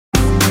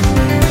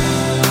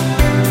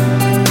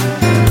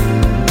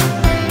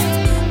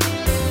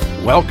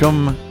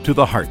Welcome to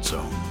the Heart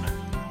Zone,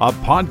 a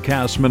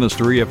podcast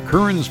ministry of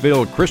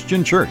Kernsville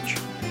Christian Church,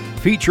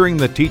 featuring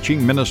the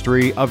teaching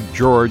ministry of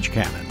George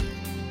Cannon.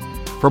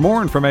 For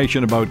more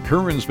information about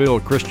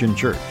Kernsville Christian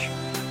Church,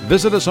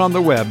 visit us on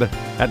the web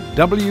at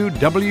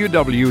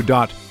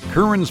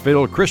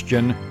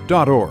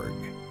www.kernsvillechristian.org.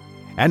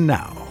 And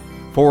now,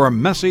 for a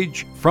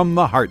message from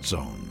the Heart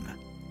Zone.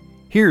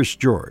 Here's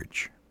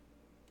George.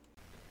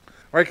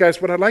 All right,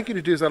 guys, what I'd like you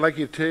to do is I'd like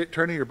you to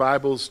turn in your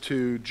Bibles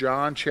to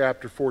John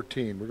chapter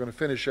 14. We're going to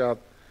finish out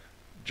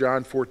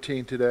John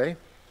 14 today.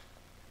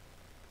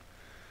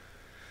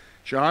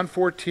 John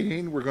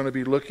 14, we're going to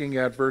be looking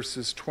at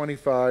verses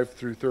 25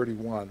 through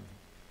 31.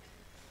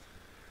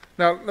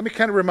 Now, let me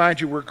kind of remind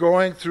you, we're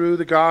going through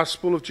the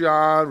Gospel of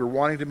John. We're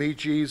wanting to meet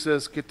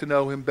Jesus, get to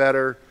know him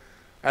better.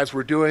 As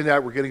we're doing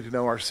that, we're getting to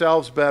know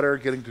ourselves better,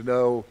 getting to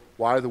know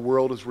why the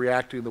world is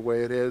reacting the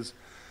way it is.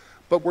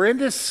 But we're in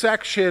this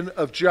section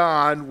of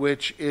John,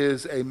 which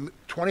is a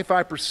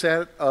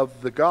 25%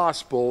 of the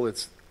gospel.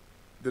 It's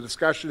the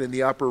discussion in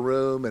the upper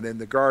room and in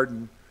the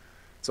garden.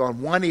 It's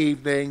on one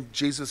evening.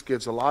 Jesus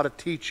gives a lot of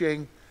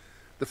teaching.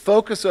 The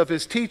focus of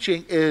his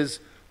teaching is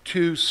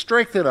to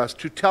strengthen us,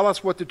 to tell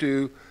us what to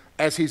do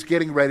as he's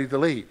getting ready to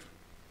leave.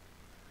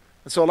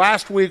 And so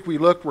last week we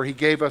looked where he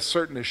gave us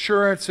certain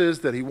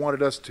assurances that he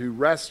wanted us to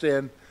rest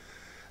in.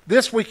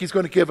 This week he's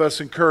going to give us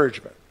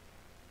encouragement.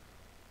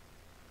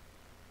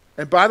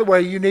 And by the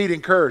way, you need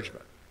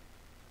encouragement.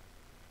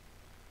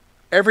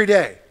 Every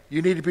day,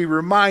 you need to be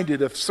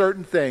reminded of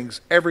certain things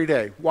every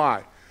day.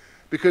 Why?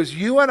 Because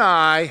you and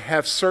I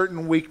have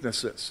certain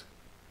weaknesses.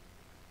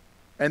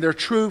 And they're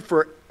true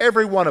for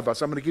every one of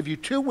us. I'm going to give you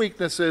two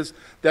weaknesses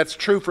that's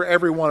true for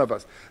every one of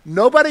us.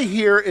 Nobody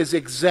here is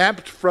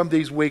exempt from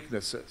these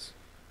weaknesses.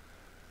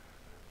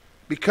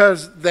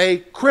 Because they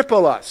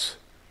cripple us.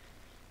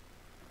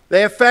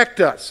 They affect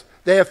us.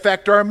 They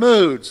affect our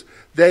moods.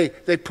 They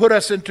put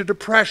us into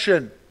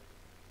depression.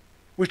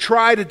 We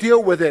try to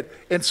deal with it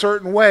in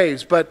certain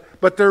ways, but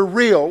they're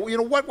real. You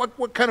know,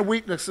 what kind of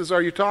weaknesses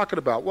are you talking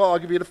about? Well, I'll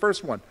give you the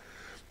first one.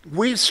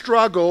 We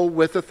struggle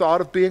with the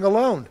thought of being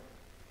alone.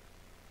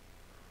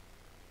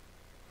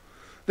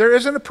 There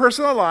isn't a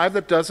person alive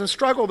that doesn't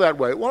struggle that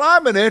way. Well,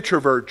 I'm an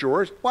introvert,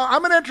 George. Well,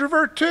 I'm an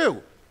introvert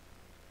too.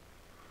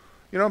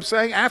 You know what I'm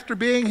saying? After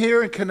being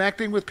here and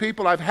connecting with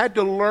people, I've had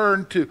to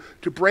learn to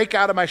break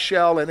out of my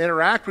shell and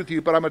interact with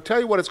you. But I'm going to tell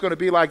you what it's going to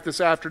be like this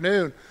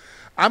afternoon.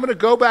 I'm going to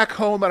go back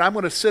home and I'm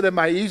going to sit in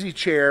my easy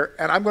chair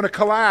and I'm going to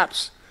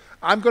collapse.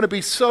 I'm going to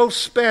be so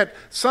spent.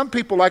 Some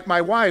people, like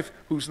my wife,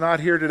 who's not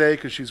here today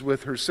because she's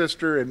with her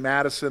sister in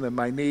Madison and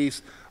my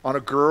niece on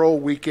a girl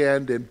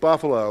weekend in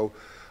Buffalo,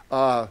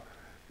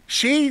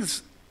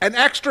 she's an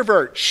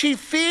extrovert. She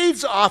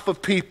feeds off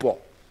of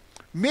people.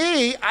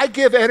 Me, I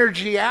give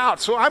energy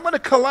out, so I'm going to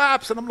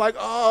collapse, and I'm like,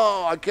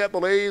 oh, I can't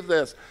believe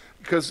this,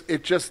 because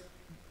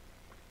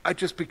I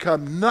just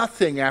become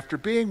nothing after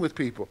being with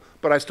people,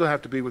 but I still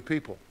have to be with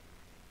people.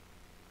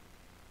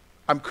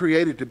 I'm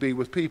created to be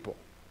with people.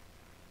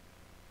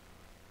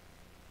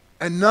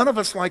 And none of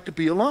us like to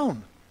be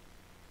alone.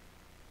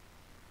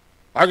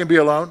 I can be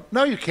alone.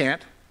 No, you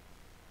can't.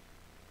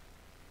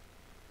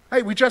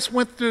 Hey, we just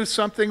went through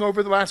something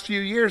over the last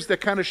few years that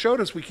kind of showed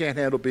us we can't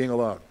handle being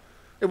alone.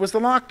 It was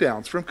the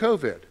lockdowns from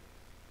COVID.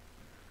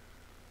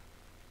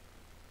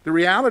 The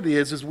reality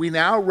is we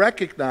now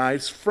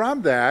recognize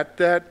from that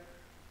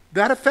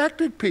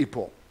affected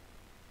people.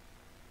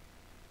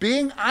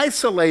 Being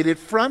isolated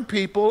from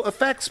people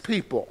affects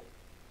people.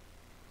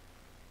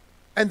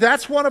 And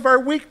that's one of our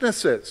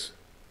weaknesses.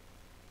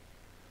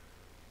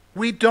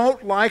 We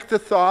don't like the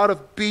thought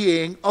of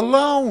being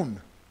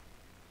alone.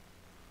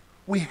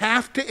 We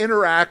have to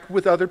interact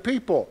with other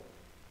people.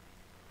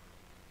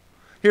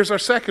 Here's our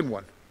second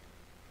one.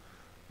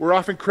 We're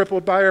often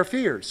crippled by our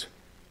fears.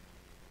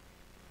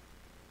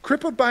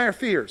 Crippled by our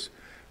fears.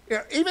 You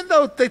know, even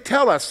though they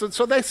tell us,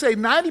 so they say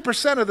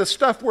 90% of the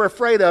stuff we're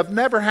afraid of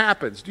never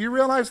happens. Do you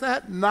realize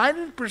that?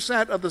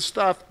 90% of the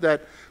stuff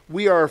that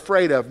we are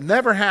afraid of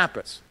never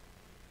happens.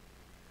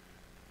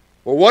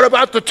 Well, what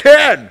about the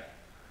 10?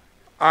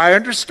 I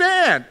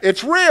understand.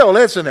 It's real,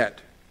 isn't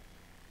it?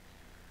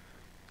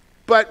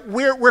 But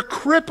we're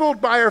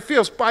crippled by our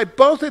fears, by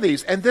both of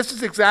these. And this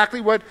is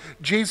exactly what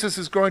Jesus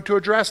is going to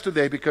address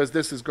today, because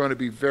this is going to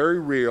be very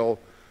real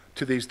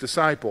to these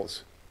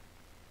disciples.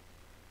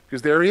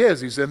 Because there he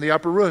is. He's in the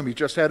upper room. He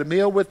just had a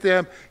meal with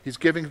them. He's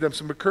giving them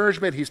some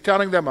encouragement. He's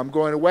telling them, I'm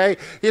going away.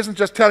 He isn't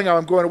just telling them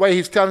I'm going away.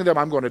 He's telling them,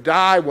 I'm going to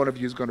die. One of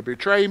you is going to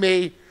betray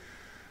me.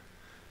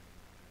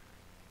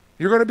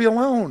 You're going to be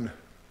alone.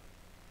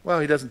 Well,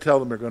 he doesn't tell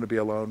them they're going to be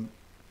alone.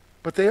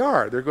 But they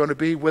are. They're going to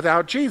be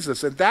without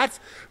Jesus. And that's,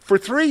 for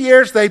 3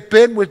 years they've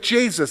been with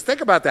Jesus. Think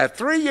about that.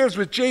 3 years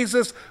with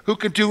Jesus who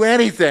can do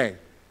anything.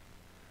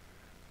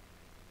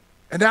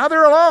 And now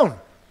they're alone.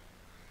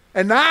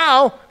 And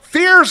now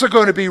fears are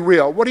going to be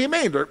real. What do you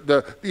mean?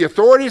 The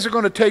authorities are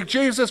going to take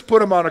Jesus,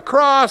 put him on a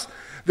cross.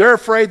 They're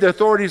afraid the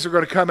authorities are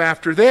going to come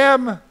after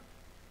them.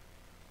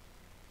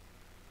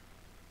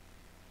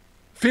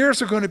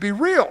 Fears are going to be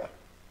real.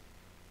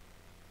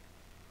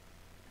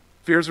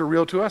 Fears are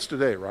real to us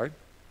today, right?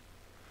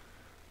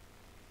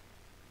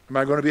 Am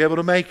I going to be able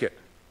to make it?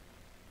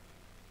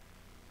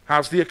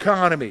 How's the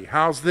economy?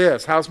 How's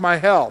this? How's my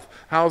health?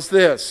 How's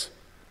this?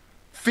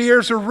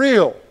 Fears are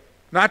real.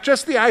 Not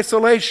just the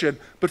isolation,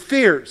 but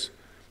fears.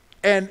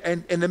 And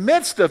in the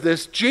midst of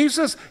this,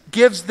 Jesus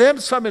gives them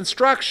some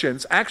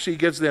instructions. Actually, he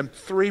gives them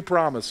 3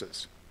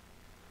 promises.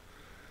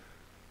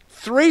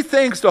 3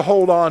 things to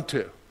hold on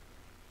to.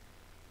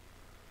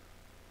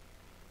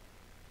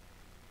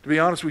 To be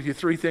honest with you,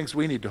 3 things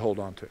we need to hold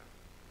on to.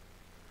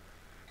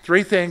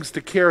 3 things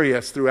to carry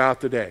us throughout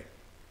the day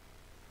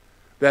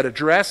that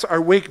address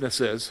our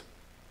weaknesses,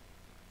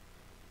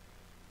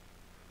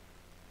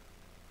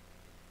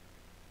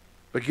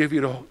 but give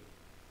you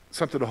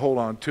something to hold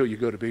on till you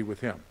go to be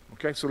with him.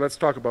 Okay, so let's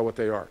talk about what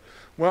they are.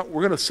 Well,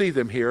 we're going to see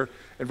them here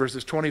in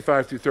verses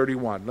 25 through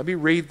 31. Let me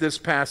read this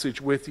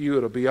passage with you.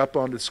 It'll be up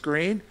on the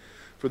screen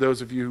for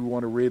those of you who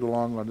want to read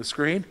along on the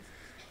screen.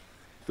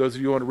 Those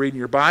of you who want to read in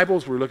your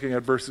Bibles, we're looking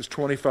at verses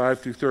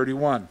 25 through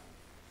 31.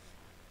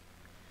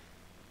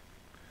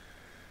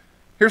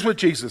 Here's what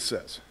Jesus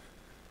says.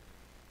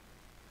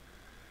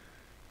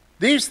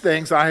 These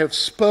things I have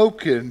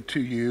spoken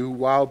to you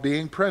while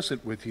being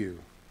present with you.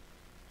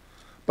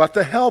 But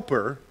the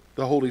Helper,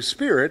 the Holy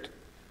Spirit,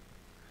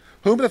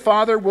 whom the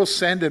Father will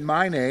send in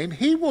my name,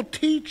 he will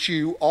teach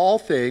you all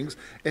things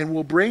and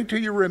will bring to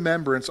your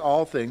remembrance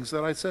all things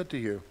that I said to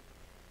you.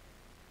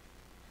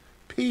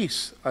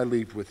 Peace I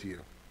leave with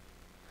you.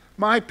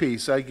 My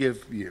peace I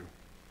give you.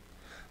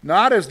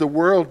 Not as the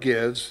world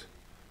gives,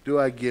 do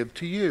I give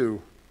to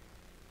you.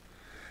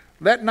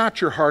 Let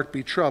not your heart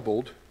be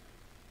troubled,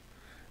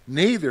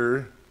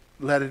 neither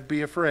let it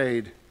be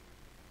afraid.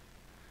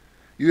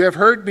 You have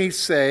heard me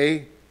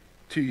say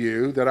to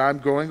you that I'm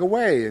going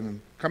away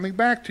and coming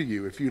back to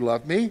you. If you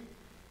love me,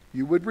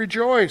 you would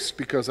rejoice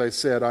because I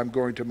said I'm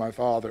going to my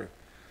Father,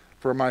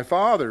 for my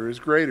Father is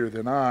greater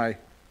than I.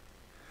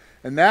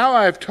 And now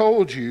I have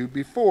told you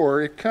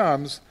before it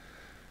comes,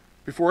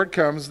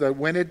 that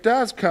when it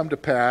does come to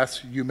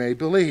pass, you may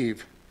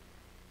believe.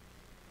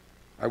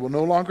 I will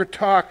no longer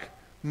talk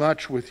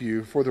much with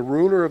you, for the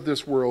ruler of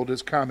this world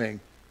is coming,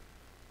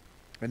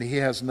 and he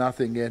has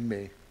nothing in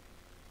me.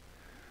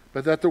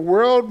 But that the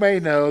world may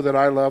know that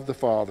I love the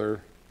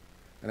Father,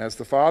 and as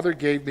the Father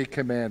gave me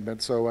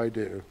commandment, so I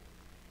do.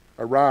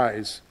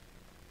 Arise,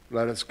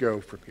 let us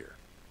go from here.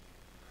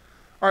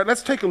 All right,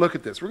 let's take a look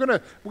at this. We're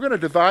going to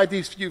divide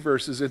these few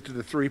verses into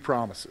the 3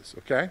 promises,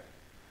 okay?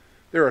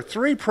 There are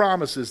 3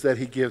 promises that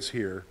he gives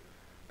here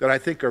that I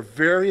think are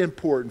very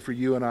important for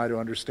you and I to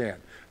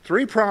understand.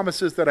 3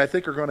 promises that I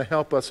think are going to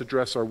help us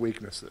address our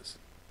weaknesses.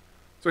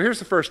 So here's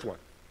the first one.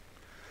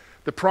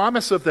 The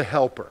promise of the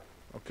Helper,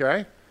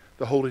 okay?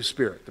 The Holy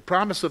Spirit. The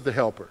promise of the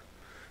Helper.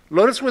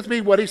 Notice with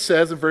me what he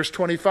says in verse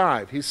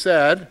 25. He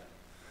said,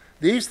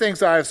 these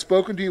things I have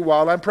spoken to you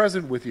while I'm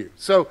present with you.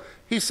 So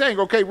he's saying,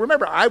 okay,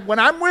 remember, when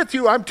I'm with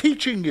you, I'm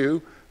teaching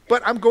you,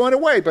 but I'm going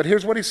away. But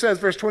here's what he says,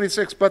 verse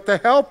 26. But the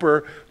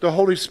Helper, the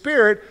Holy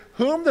Spirit,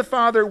 whom the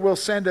Father will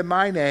send in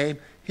my name,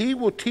 he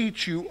will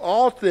teach you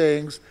all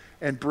things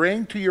and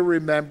bring to your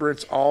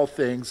remembrance all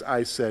things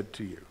I said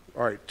to you.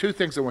 All right, 2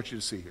 things I want you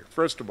to see here.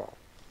 First of all,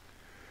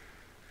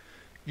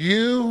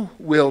 you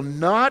will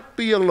not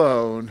be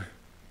alone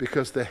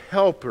because the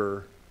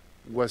Helper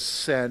was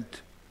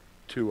sent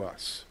to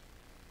us.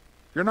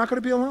 You're not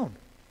going to be alone.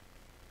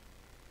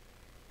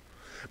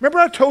 Remember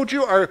I told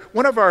you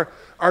one of our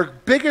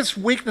biggest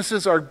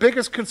weaknesses, our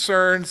biggest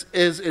concerns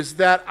is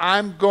that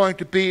I'm going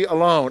to be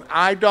alone.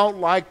 I don't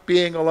like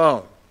being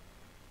alone.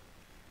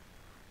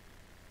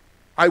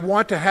 I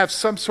want to have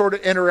some sort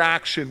of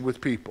interaction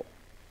with people.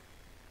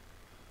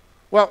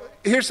 Well,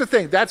 here's the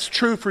thing. That's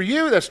true for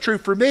you. That's true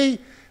for me.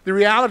 The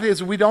reality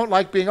is we don't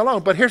like being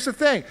alone. But here's the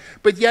thing.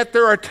 But yet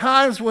there are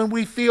times when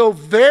we feel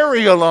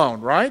very alone,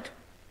 right?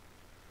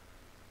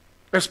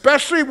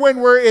 Especially when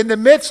we're in the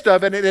midst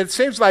of it and it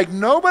seems like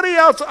nobody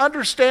else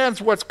understands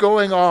what's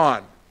going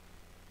on.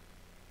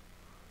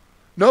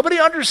 Nobody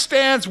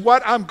understands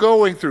what I'm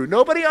going through.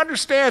 Nobody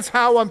understands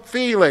how I'm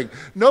feeling.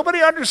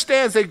 Nobody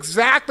understands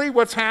exactly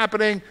what's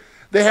happening.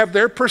 They have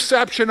their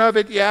perception of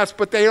it, yes,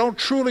 but they don't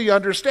truly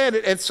understand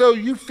it. And so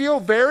you feel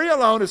very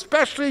alone,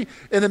 especially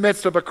in the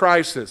midst of a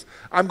crisis.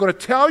 I'm going to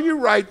tell you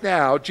right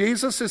now,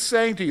 Jesus is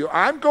saying to you,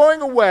 I'm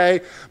going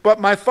away,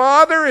 but my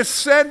Father is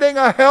sending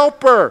a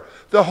helper,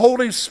 the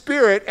Holy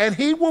Spirit, and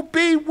he will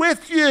be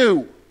with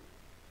you.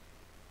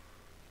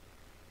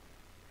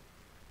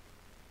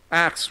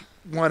 Acts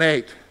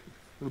 1:8.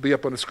 It'll be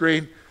up on the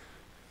screen.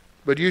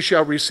 But you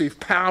shall receive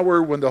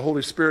power when the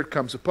Holy Spirit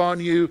comes upon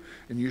you,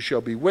 and you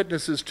shall be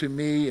witnesses to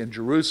me in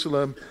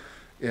Jerusalem,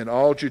 in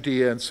all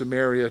Judea and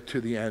Samaria, to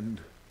the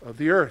end of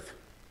the earth.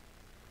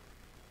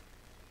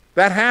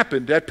 That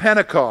happened at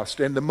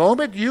Pentecost. And the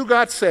moment you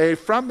got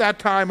saved, from that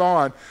time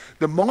on,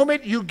 the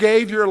moment you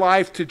gave your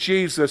life to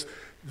Jesus,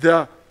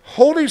 the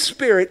Holy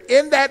Spirit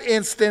in that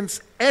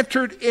instance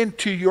entered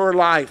into your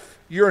life.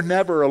 You're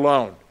never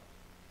alone.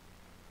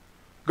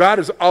 God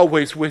is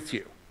always with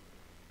you.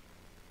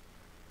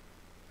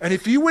 And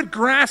if you would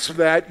grasp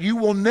that, you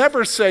will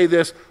never say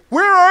this,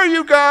 "Where are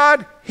you,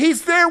 God?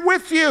 He's there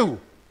with you."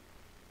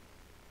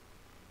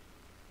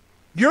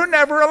 You're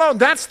never alone.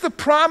 That's the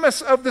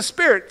promise of the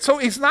Spirit. So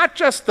he's not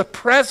just the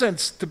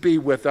presence to be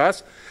with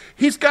us.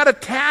 He's got a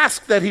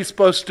task that he's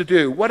supposed to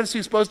do. What is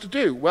he supposed to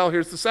do? Well,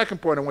 here's the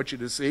second point I want you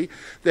to see.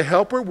 The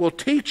Helper will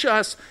teach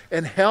us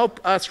and help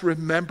us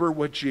remember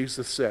what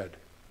Jesus said.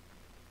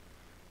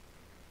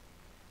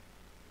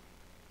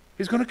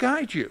 He's going to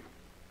guide you.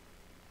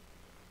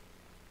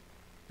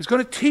 He's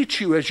going to teach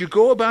you as you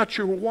go about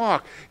your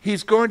walk.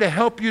 He's going to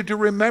help you to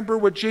remember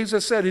what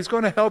Jesus said. He's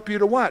going to help you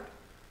to what?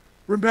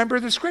 Remember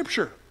the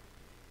Scripture.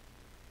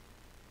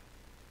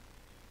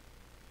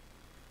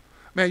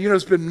 Man,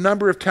 there's been a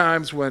number of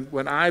times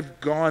when I've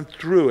gone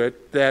through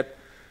it that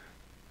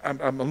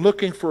I'm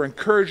looking for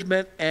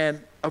encouragement,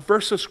 and a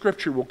verse of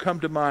Scripture will come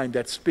to mind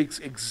that speaks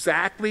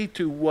exactly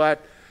to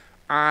what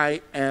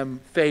I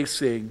am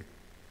facing,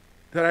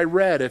 that I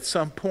read at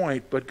some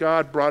point, but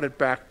God brought it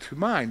back to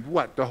mind.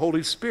 What? The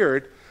Holy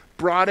Spirit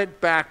brought it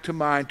back to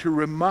mind to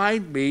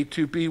remind me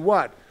to be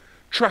what?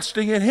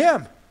 Trusting in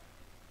Him.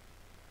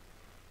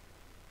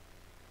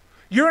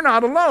 You're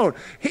not alone.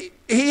 He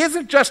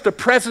isn't just a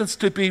presence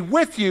to be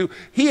with you.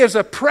 He is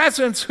a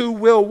presence who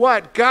will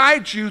what?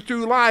 Guide you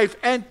through life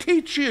and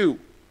teach you.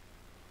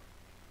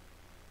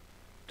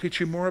 Teach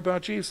you more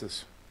about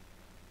Jesus.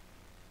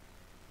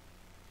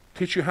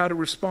 Teach you how to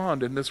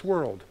respond in this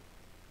world.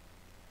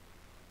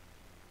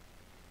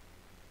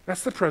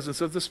 That's the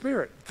presence of the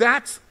Spirit.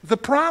 That's the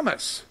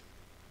promise.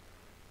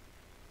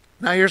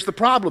 Now here's the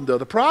problem, though.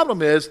 The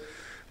problem is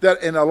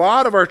that in a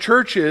lot of our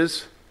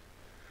churches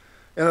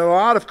and a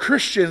lot of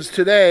Christians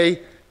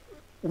today,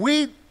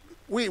 we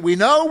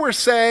know we're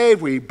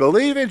saved, we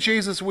believe in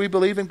Jesus, we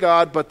believe in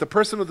God, but the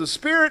person of the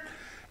Spirit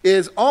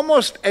is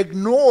almost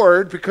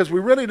ignored because we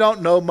really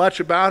don't know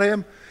much about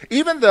Him,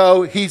 even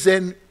though He's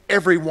in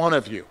every one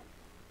of you.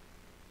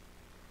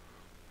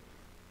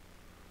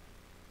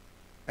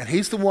 And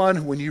He's the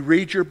one, when you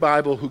read your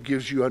Bible, who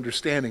gives you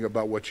understanding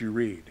about what you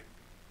read.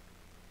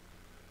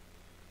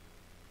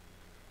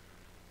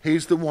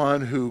 He's the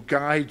one who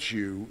guides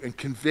you and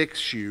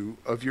convicts you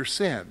of your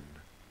sin.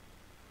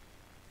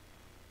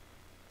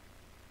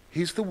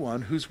 He's the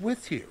one who's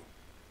with you.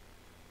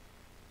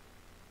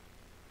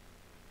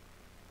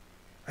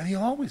 And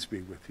He'll always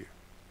be with you.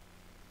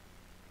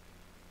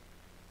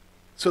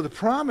 So the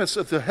promise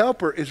of the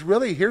Helper is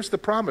really, here's the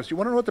promise. You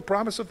want to know what the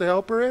promise of the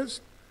Helper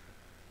is?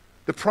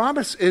 The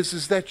promise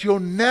is that you'll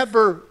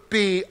never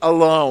be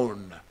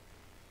alone.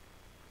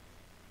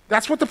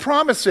 That's what the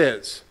promise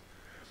is.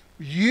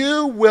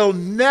 You will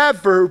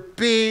never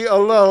be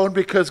alone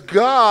because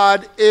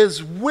God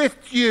is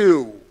with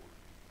you.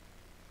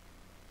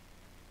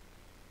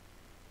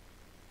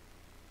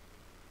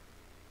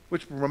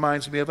 Which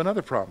reminds me of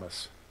another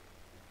promise.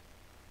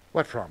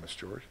 What promise,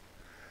 George?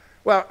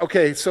 Well,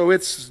 okay, so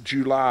it's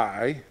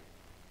July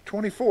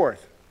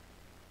 24th.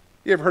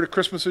 You ever heard of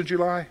Christmas in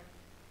July?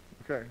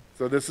 Okay,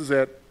 so this is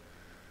it.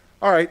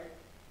 All right,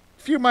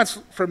 a few months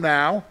from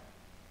now,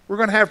 we're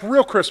going to have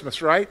real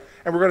Christmas, right?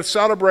 And we're going to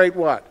celebrate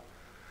what?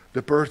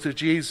 The birth of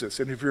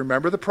Jesus. And if you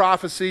remember the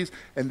prophecies,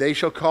 and they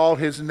shall call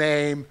His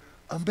name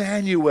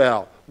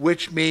Emmanuel,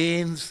 which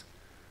means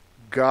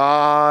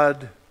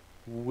God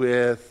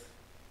with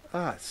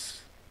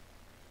us.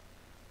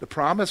 The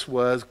promise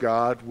was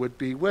God would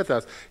be with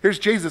us. Here's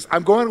Jesus.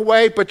 I'm going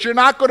away, but you're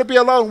not going to be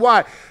alone.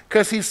 Why?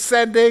 Because He's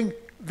sending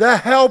the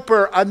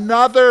Helper,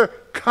 another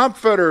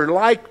Comforter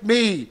like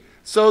me,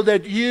 so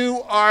that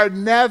you are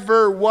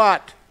never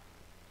what?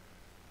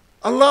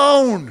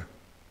 Alone.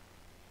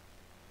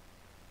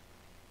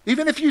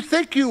 Even if you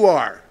think you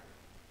are,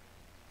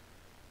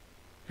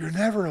 you're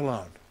never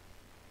alone.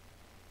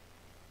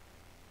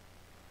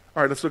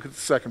 All right, let's look at the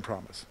second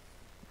promise.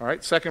 All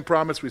right, second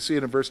promise, we see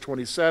it in verse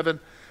 27.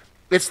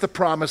 It's the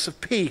promise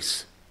of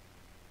peace.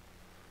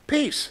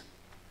 Peace.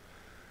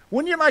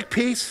 Wouldn't you like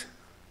peace?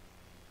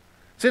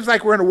 Seems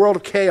like we're in a world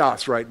of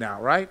chaos right now,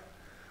 right?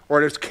 Or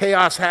there's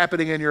chaos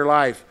happening in your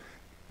life.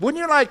 Wouldn't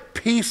you like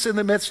peace in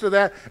the midst of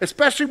that?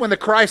 Especially when the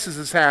crisis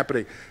is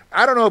happening.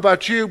 I don't know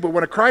about you, but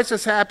when a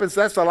crisis happens,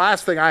 that's the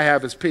last thing I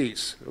have is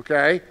peace,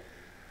 okay?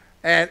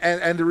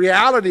 And the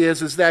reality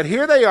is that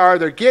here they are,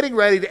 they're getting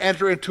ready to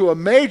enter into a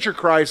major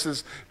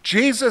crisis,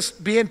 Jesus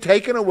being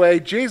taken away,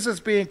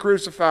 Jesus being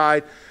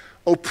crucified,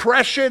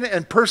 oppression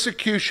and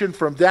persecution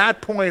from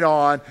that point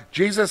on.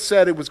 Jesus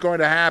said it was going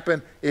to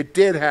happen. It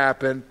did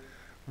happen.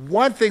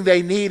 One thing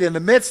they need in the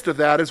midst of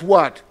that is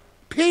what?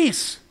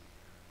 Peace.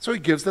 So He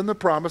gives them the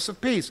promise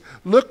of peace.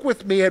 Look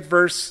with me at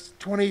verse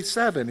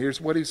 27. Here's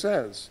what He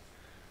says.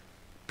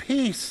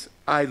 Peace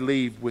I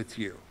leave with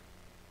you.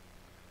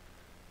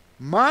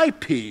 My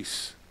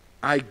peace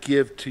I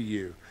give to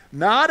you.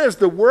 Not as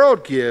the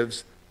world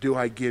gives, do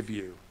I give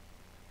you.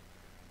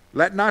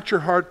 Let not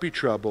your heart be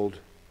troubled,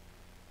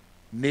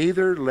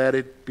 neither let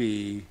it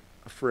be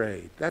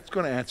afraid. That's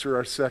going to answer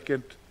our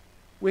second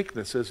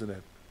weakness, isn't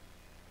it?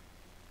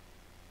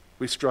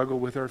 We struggle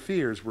with our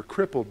fears. We're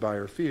crippled by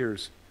our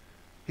fears.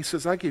 He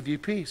says, I give you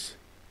peace.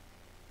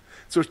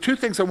 So there's two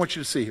things I want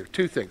you to see here.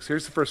 Two things.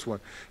 Here's the first one.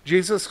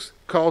 Jesus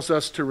calls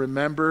us to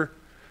remember,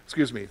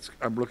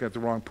 I'm looking at the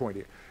wrong point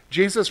here.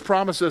 Jesus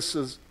promises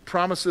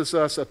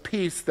us a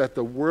peace that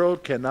the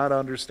world cannot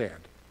understand.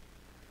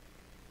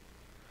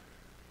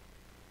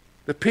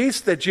 The peace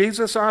that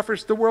Jesus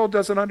offers, the world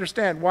doesn't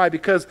understand. Why?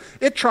 Because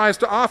it tries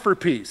to offer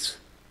peace.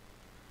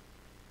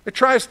 It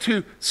tries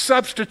to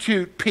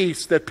substitute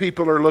peace that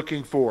people are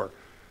looking for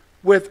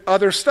with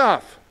other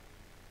stuff.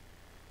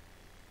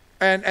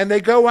 And they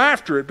go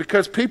after it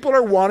because people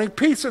are wanting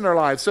peace in their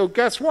lives. So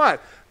guess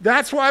what?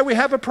 That's why we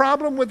have a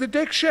problem with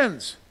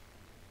addictions.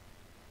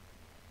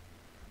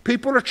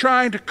 People are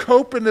trying to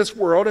cope in this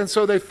world, and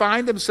so they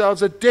find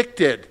themselves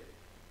addicted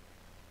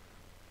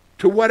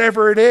to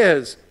whatever it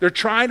is. They're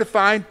trying to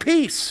find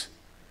peace,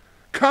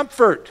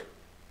 comfort.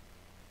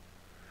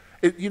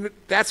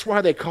 That's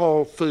why they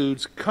call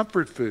foods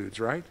comfort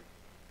foods, right?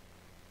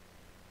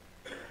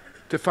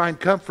 To find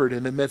comfort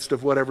in the midst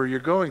of whatever you're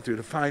going through,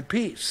 to find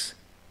peace.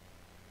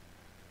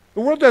 The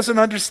world doesn't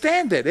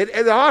understand it.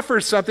 It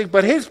offers something,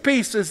 but his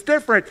peace is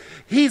different.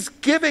 He's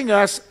giving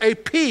us a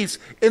peace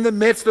in the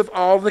midst of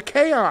all the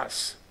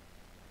chaos.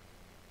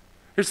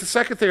 Here's the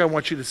second thing I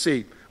want you to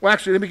see. Well,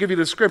 actually, let me give you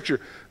the scripture.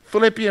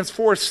 Philippians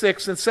 4,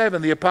 6, and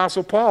 7. The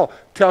Apostle Paul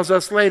tells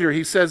us later,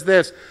 he says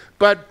this,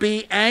 "But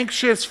be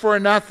anxious for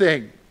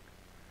nothing,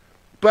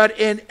 but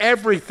in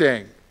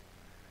everything,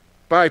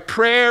 by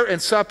prayer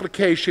and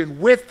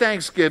supplication, with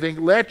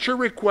thanksgiving, let your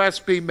requests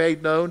be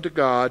made known to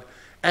God,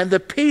 and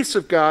the peace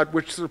of God,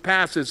 which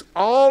surpasses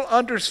all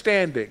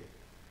understanding,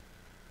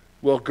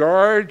 will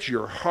guard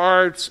your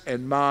hearts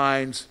and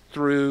minds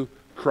through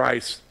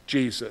Christ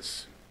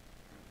Jesus."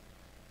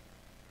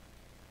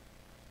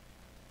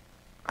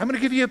 I'm going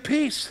to give you a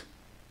peace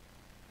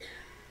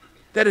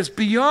that is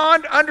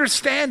beyond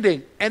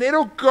understanding, and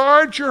it'll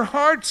guard your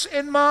hearts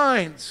and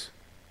minds.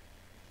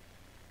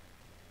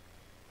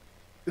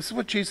 This is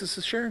what Jesus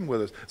is sharing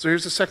with us. So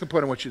here's the second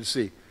point I want you to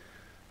see.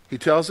 He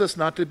tells us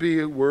not to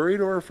be worried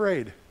or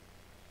afraid.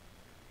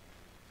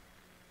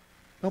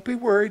 Don't be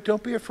worried.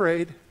 Don't be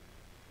afraid.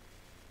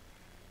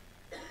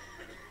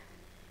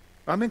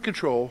 I'm in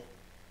control.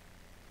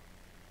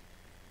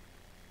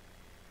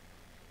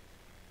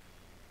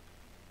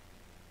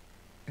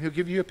 And he'll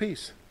give you a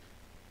peace.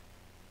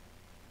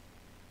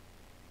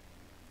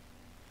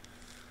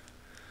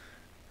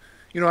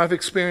 I've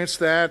experienced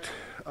that.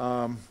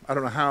 I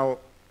don't know how.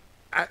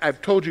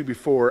 I've told you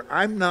before,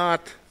 I'm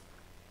not,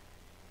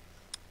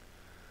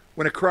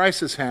 when a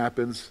crisis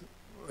happens,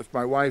 if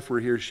my wife were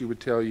here, she would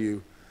tell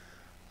you,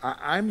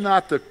 I'm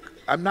not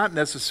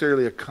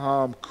necessarily a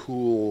calm,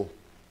 cool,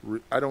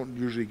 I don't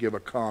usually give a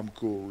calm,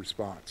 cool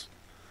response.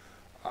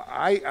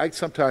 I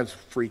sometimes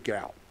freak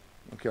out,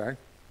 okay?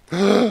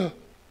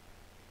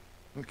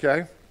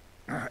 Okay?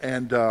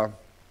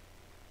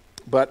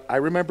 But I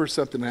remember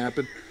something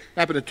happened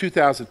in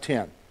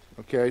 2010,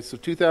 okay? So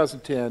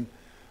 2010,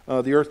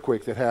 the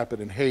earthquake that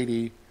happened in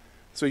Haiti.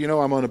 So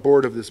I'm on the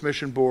board of this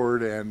mission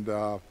board, and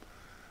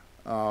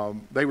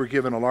they were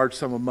given a large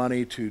sum of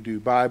money to do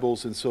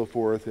Bibles and so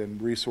forth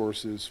and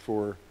resources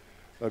for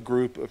a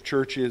group of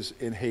churches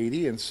in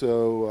Haiti. And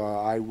so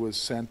I was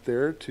sent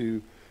there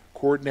to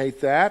coordinate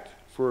that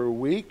for a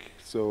week.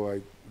 So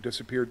I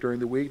disappeared during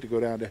the week to go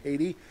down to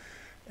Haiti.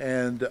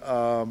 And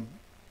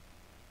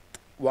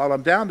while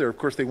I'm down there, of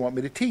course, they want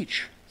me to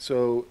teach.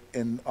 So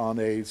on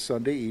a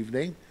Sunday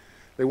evening,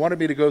 they wanted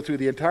me to go through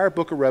the entire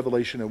book of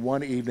Revelation in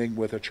one evening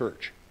with a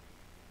church.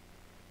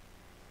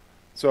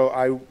 So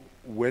I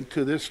went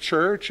to this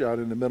church out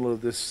in the middle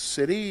of this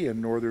city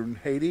in northern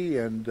Haiti,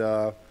 and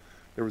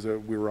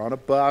we were on a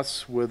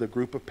bus with a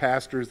group of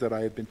pastors that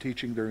I had been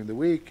teaching during the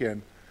week,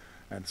 and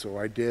so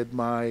I did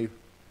my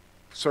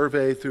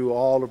survey through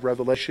all of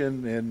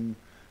Revelation in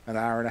an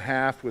hour and a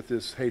half with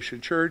this Haitian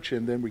church,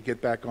 and then we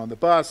get back on the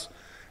bus,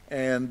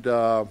 and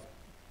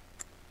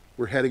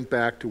we're heading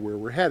back to where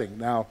we're heading.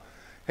 Now,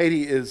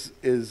 Haiti is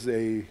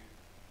a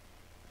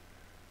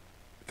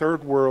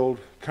third world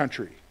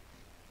country.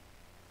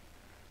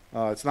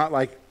 It's not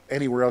like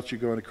anywhere else you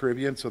go in the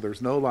Caribbean, so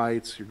there's no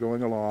lights. You're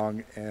going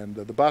along, and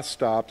the bus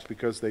stops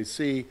because they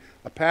see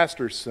a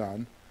pastor's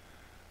son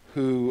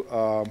who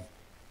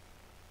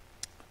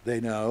they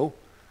know,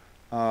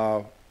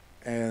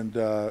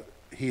 and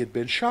he had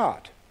been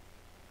shot.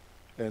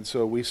 And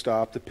so we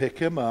stopped to pick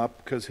him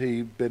up because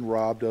he'd been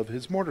robbed of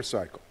his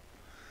motorcycle.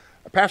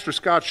 Pastor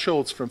Scott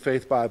Schultz from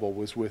Faith Bible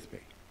was with me,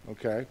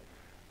 okay,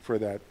 for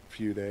that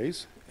few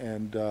days.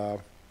 And I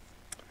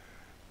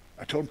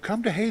told him,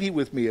 come to Haiti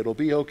with me, it'll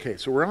be okay.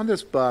 So we're on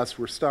this bus,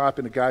 we're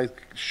stopping, a guy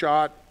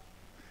shot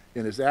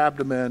in his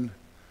abdomen.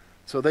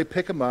 So they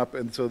pick him up,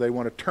 and so they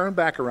want to turn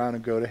back around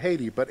and go to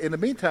Haiti. But in the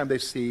meantime, they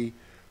see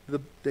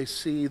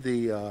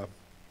the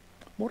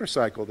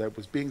motorcycle that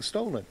was being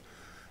stolen.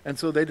 And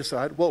so they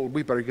decide, well,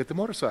 we better get the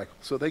motorcycle.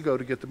 So they go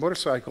to get the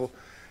motorcycle,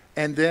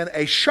 and then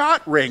a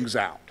shot rings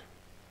out.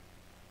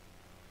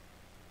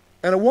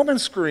 And a woman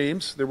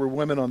screams, there were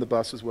women on the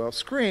bus as well,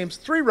 screams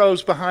 3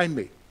 rows behind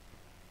me.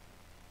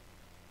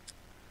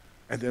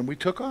 And then we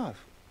took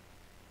off.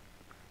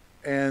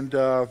 And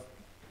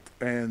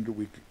and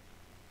we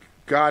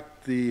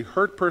got the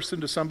hurt person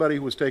to somebody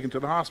who was taken to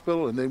the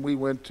hospital, and then we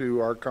went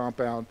to our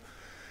compound.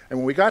 And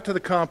when we got to the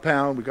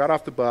compound, we got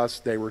off the bus,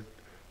 they were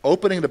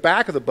opening the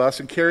back of the bus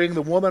and carrying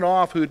the woman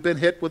off who'd been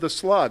hit with a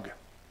slug.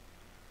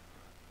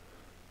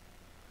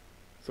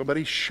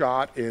 Somebody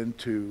shot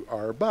into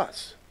our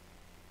bus.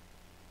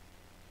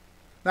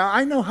 Now,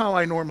 I know how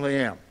I normally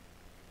am.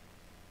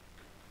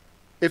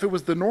 If it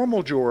was the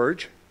normal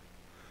George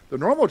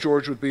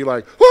would be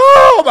like,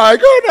 "Oh my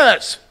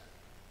goodness!"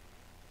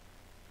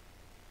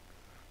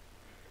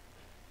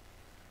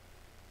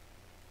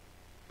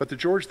 But the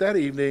George that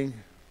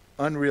evening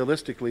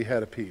unrealistically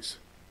had a peace.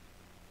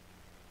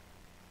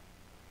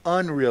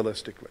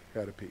 Unrealistically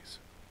had a peace.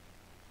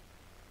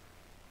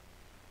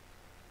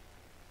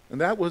 And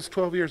that was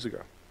 12 years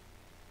ago.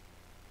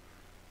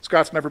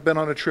 Scott's never been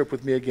on a trip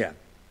with me again.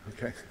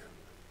 Okay?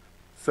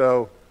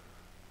 So,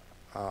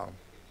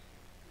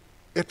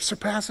 it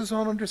surpasses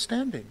all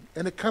understanding,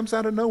 and it comes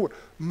out of nowhere.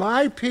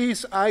 My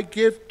peace I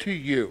give to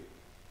you.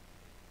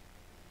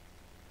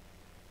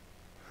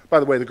 By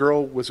the way, the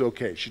girl was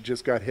okay. She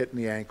just got hit in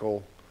the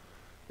ankle,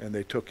 and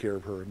they took care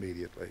of her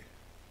immediately.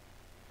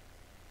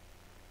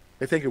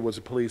 They think it was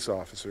a police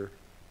officer.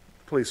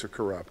 Police are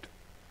corrupt.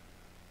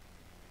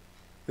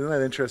 Isn't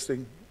that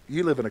interesting?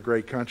 You live in a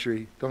great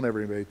country. Don't ever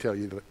anybody tell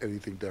you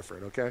anything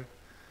different, okay?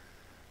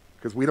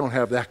 Because we don't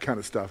have that kind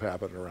of stuff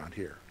happening around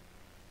here.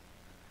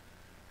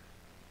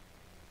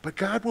 But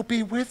God will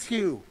be with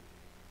you.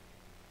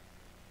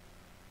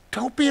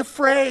 Don't be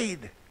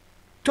afraid.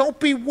 Don't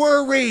be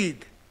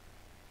worried.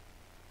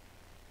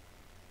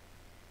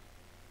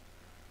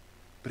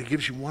 But he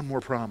gives you one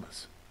more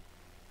promise.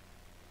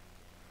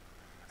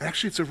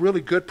 Actually, it's a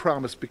really good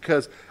promise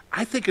because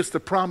I think it's the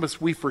promise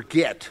we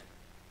forget.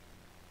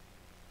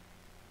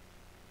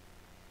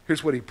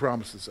 Here's what he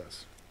promises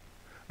us.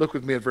 Look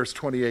with me at verse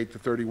 28 to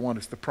 31.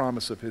 It's the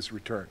promise of his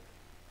return.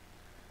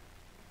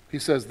 He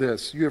says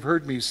this, "You have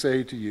heard me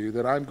say to you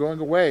that I'm going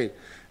away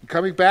and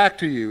coming back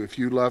to you. If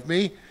you love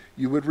me,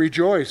 you would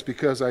rejoice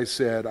because I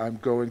said, I'm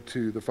going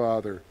to the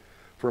Father,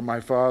 for my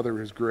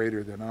Father is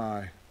greater than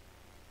I.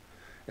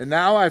 And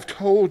now I've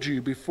told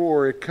you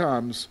before it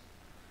comes,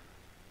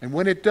 and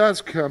when it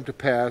does come to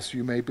pass,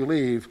 you may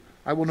believe.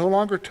 I will no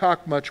longer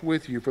talk much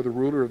with you, for the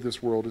ruler of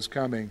this world is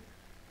coming,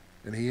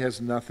 and he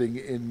has nothing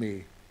in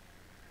me.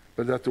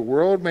 But that the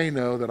world may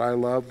know that I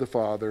love the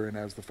Father, and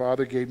as the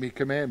Father gave me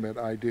commandment,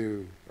 I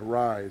do.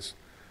 Arise,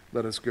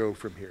 let us go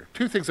from here."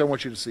 Two things I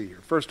want you to see here.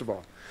 First of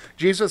all,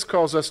 Jesus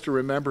calls us to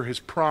remember his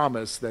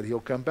promise that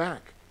he'll come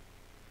back.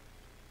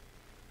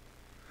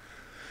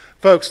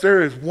 Folks,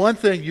 there is one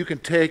thing you can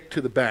take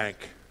to the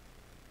bank.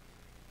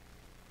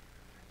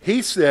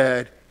 He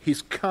said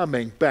he's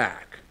coming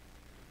back.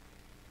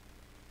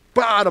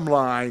 Bottom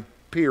line,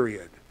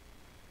 period.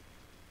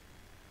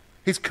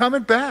 He's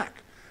coming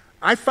back.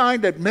 I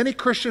find that many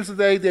Christians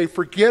today, they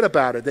forget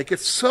about it. They get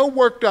so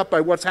worked up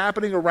by what's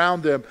happening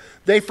around them,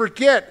 they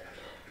forget,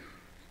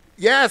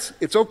 yes,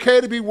 it's okay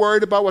to be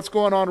worried about what's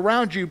going on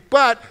around you,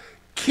 but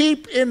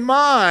keep in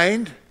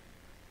mind,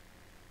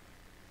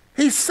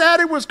 he said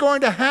it was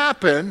going to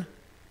happen.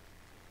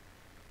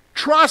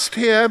 Trust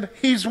him.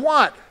 He's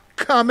what?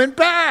 Coming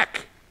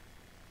back.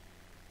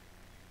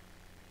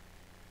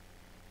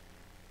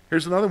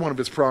 Here's another one of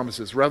his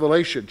promises.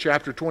 Revelation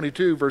chapter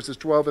 22, verses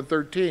 12 and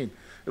 13.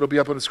 It'll be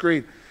up on the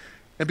screen.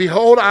 "And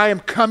behold, I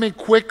am coming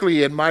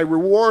quickly, and my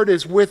reward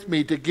is with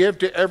me to give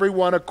to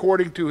everyone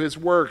according to his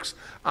works.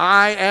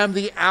 I am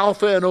the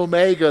Alpha and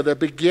Omega, the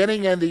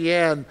beginning and the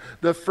end,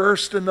 the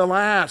first and the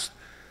last."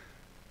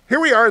 Here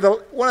we are,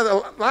 one of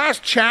the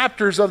last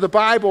chapters of the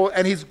Bible,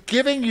 and he's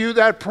giving you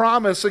that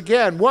promise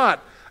again. What?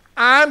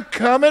 I'm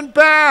coming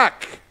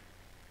back.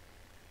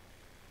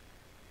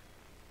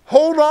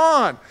 Hold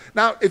on.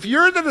 Now, if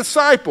you're the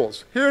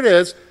disciples, here it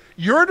is,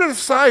 you're the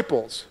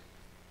disciples,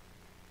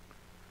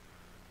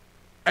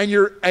 and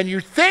you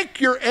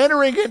think you're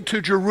entering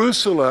into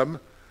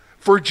Jerusalem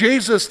for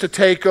Jesus to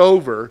take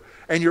over,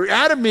 and you're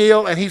at a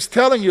meal, and he's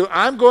telling you,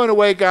 I'm going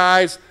away,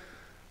 guys.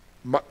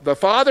 The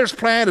Father's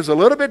plan is a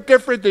little bit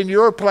different than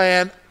your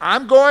plan.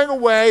 I'm going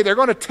away. They're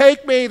going to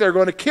take me. They're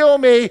going to kill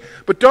me.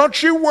 But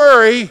don't you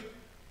worry.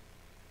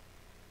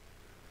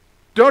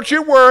 Don't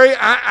you worry.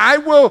 I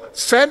will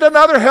send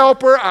another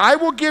helper. I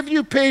will give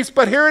you peace.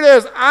 But here it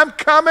is. I'm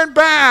coming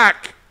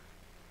back.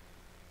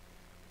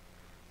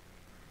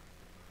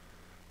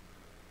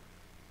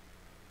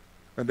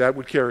 And that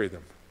would carry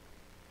them.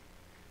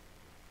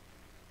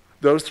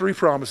 Those three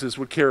promises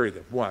would carry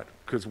them. What?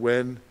 Because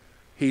when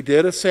he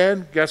did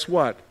ascend, guess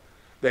what?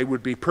 They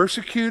would be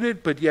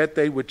persecuted, but yet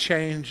they would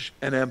change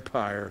an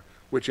empire,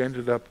 which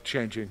ended up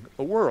changing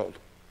a world.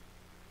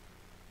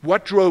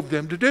 What drove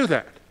them to do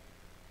that?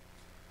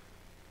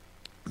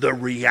 The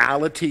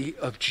reality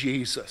of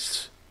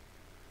Jesus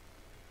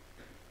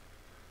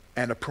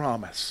and a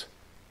promise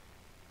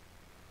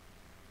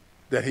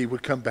that he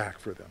would come back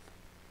for them.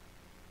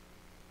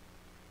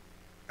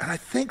 And I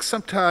think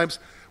sometimes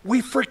we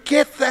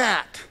forget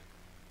that.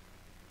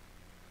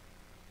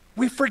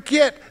 We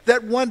forget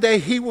that one day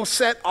he will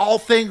set all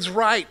things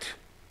right.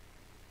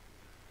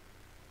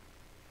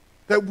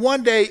 that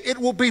one day it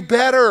will be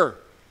better.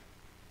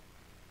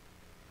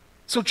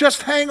 So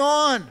just hang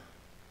on.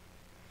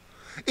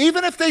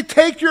 Even if they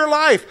take your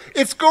life,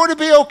 it's going to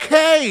be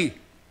okay.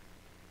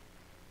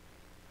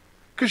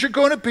 Because you're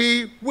going to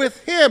be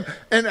with him.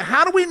 And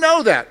how do we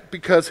know that?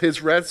 Because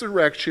his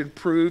resurrection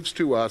proves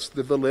to us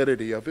the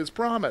validity of his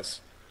promise.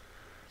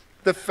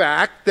 The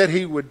fact that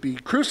he would be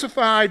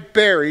crucified,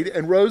 buried,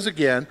 and rose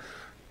again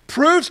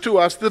proves to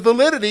us the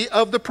validity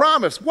of the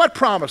promise. What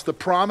promise? The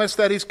promise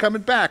that he's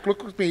coming back.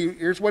 Look with me.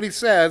 Here's what he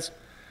says.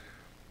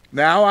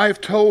 Now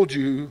I've told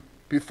you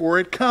before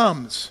it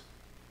comes,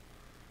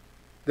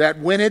 that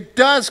when it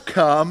does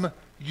come,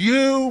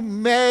 you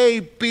may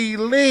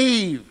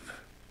believe.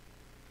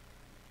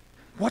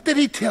 What did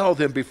he tell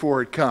them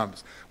before it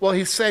comes? Well,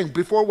 he's saying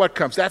before what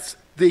comes? That's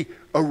the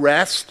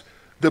arrest,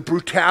 the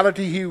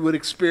brutality he would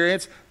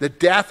experience, the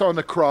death on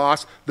the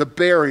cross, the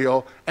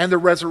burial, and the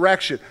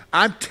resurrection.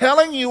 I'm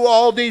telling you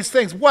all these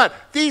things. What?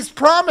 These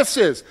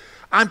promises.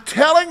 I'm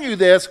telling you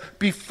this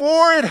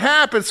before it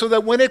happens so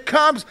that when it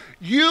comes,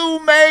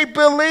 you may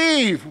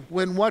believe.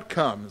 When what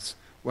comes?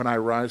 When I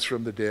rise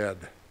from the dead.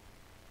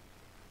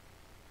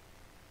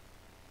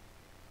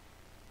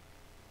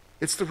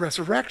 It's the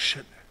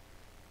resurrection.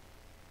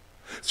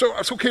 So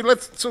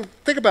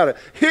think about it.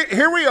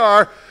 Here we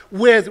are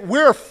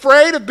we're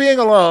afraid of being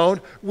alone.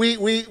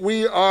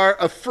 We are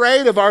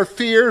afraid of our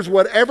fears,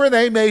 whatever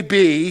they may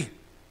be.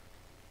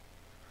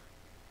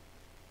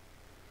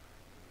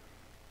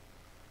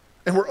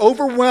 And we're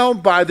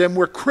overwhelmed by them.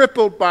 We're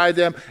crippled by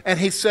them. And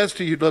he says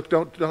to you, look,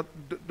 don't,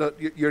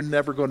 you're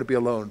never going to be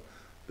alone.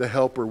 The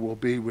helper will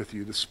be with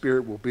you. The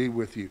Spirit will be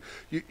with you.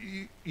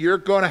 You're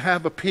going to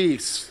have a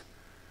peace.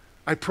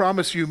 I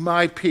promise you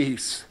my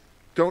peace.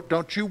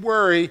 Don't you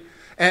worry.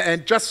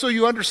 And just so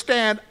you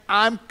understand,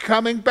 I'm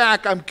coming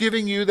back. I'm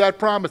giving you that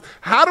promise.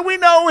 How do we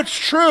know it's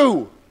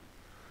true?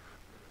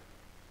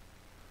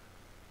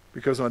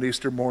 Because on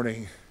Easter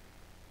morning,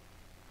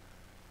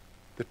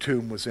 the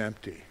tomb was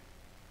empty.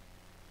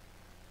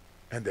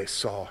 And they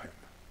saw him.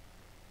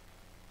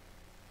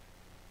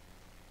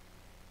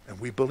 And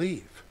we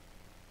believe.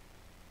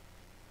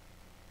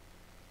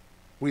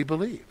 We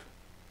believe.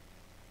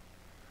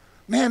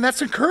 Man,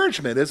 that's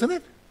encouragement, isn't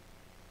it?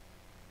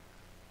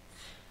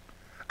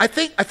 I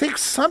think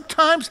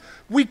sometimes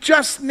we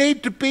just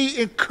need to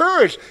be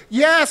encouraged.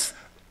 Yes,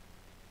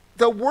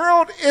 the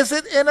world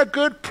isn't in a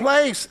good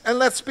place. And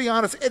let's be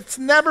honest, it's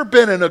never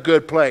been in a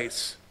good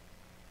place.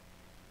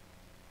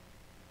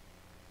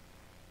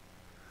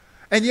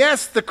 And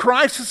yes, the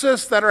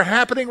crises that are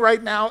happening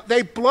right now,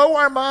 they blow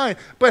our mind.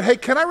 But hey,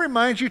 can I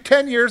remind you,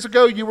 10 years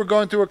ago, you were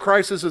going through a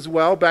crisis as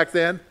well back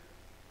then?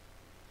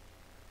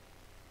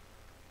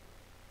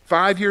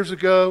 5 years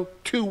ago,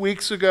 2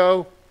 weeks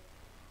ago.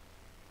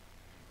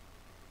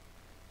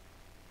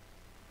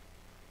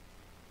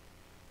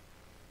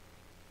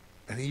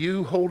 And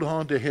you hold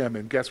on to him,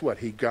 and guess what?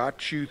 He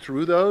got you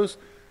through those.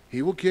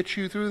 He will get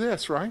you through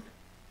this, right?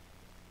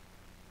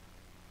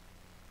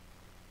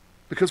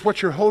 Because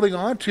what you're holding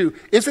on to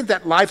isn't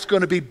that life's going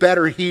to be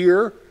better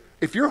here.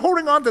 If you're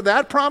holding on to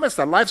that promise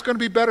that life's going to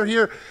be better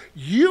here,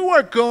 you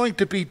are going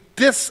to be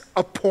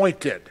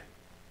disappointed.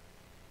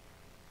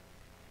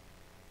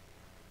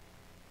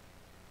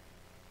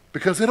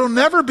 Because it'll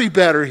never be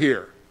better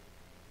here.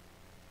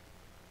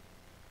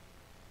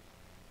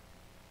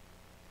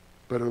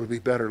 But it'll be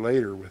better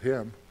later with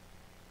him.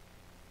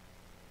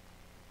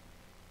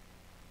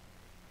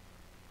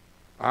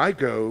 I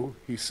go,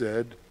 he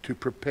said, to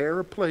prepare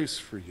a place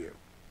for you.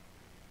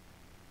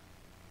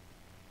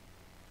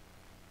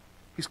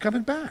 He's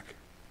coming back.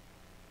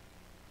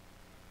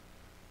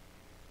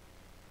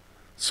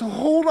 So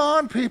hold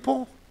on,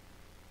 people.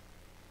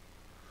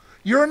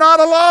 You're not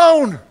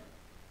alone.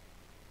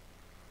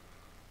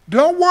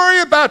 Don't worry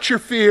about your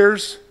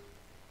fears.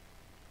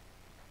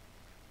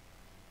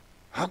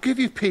 I'll give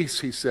you peace,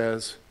 he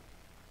says,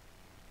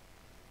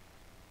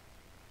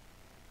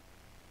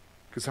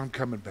 because I'm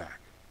coming back.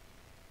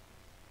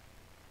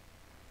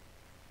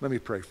 Let me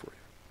pray for you.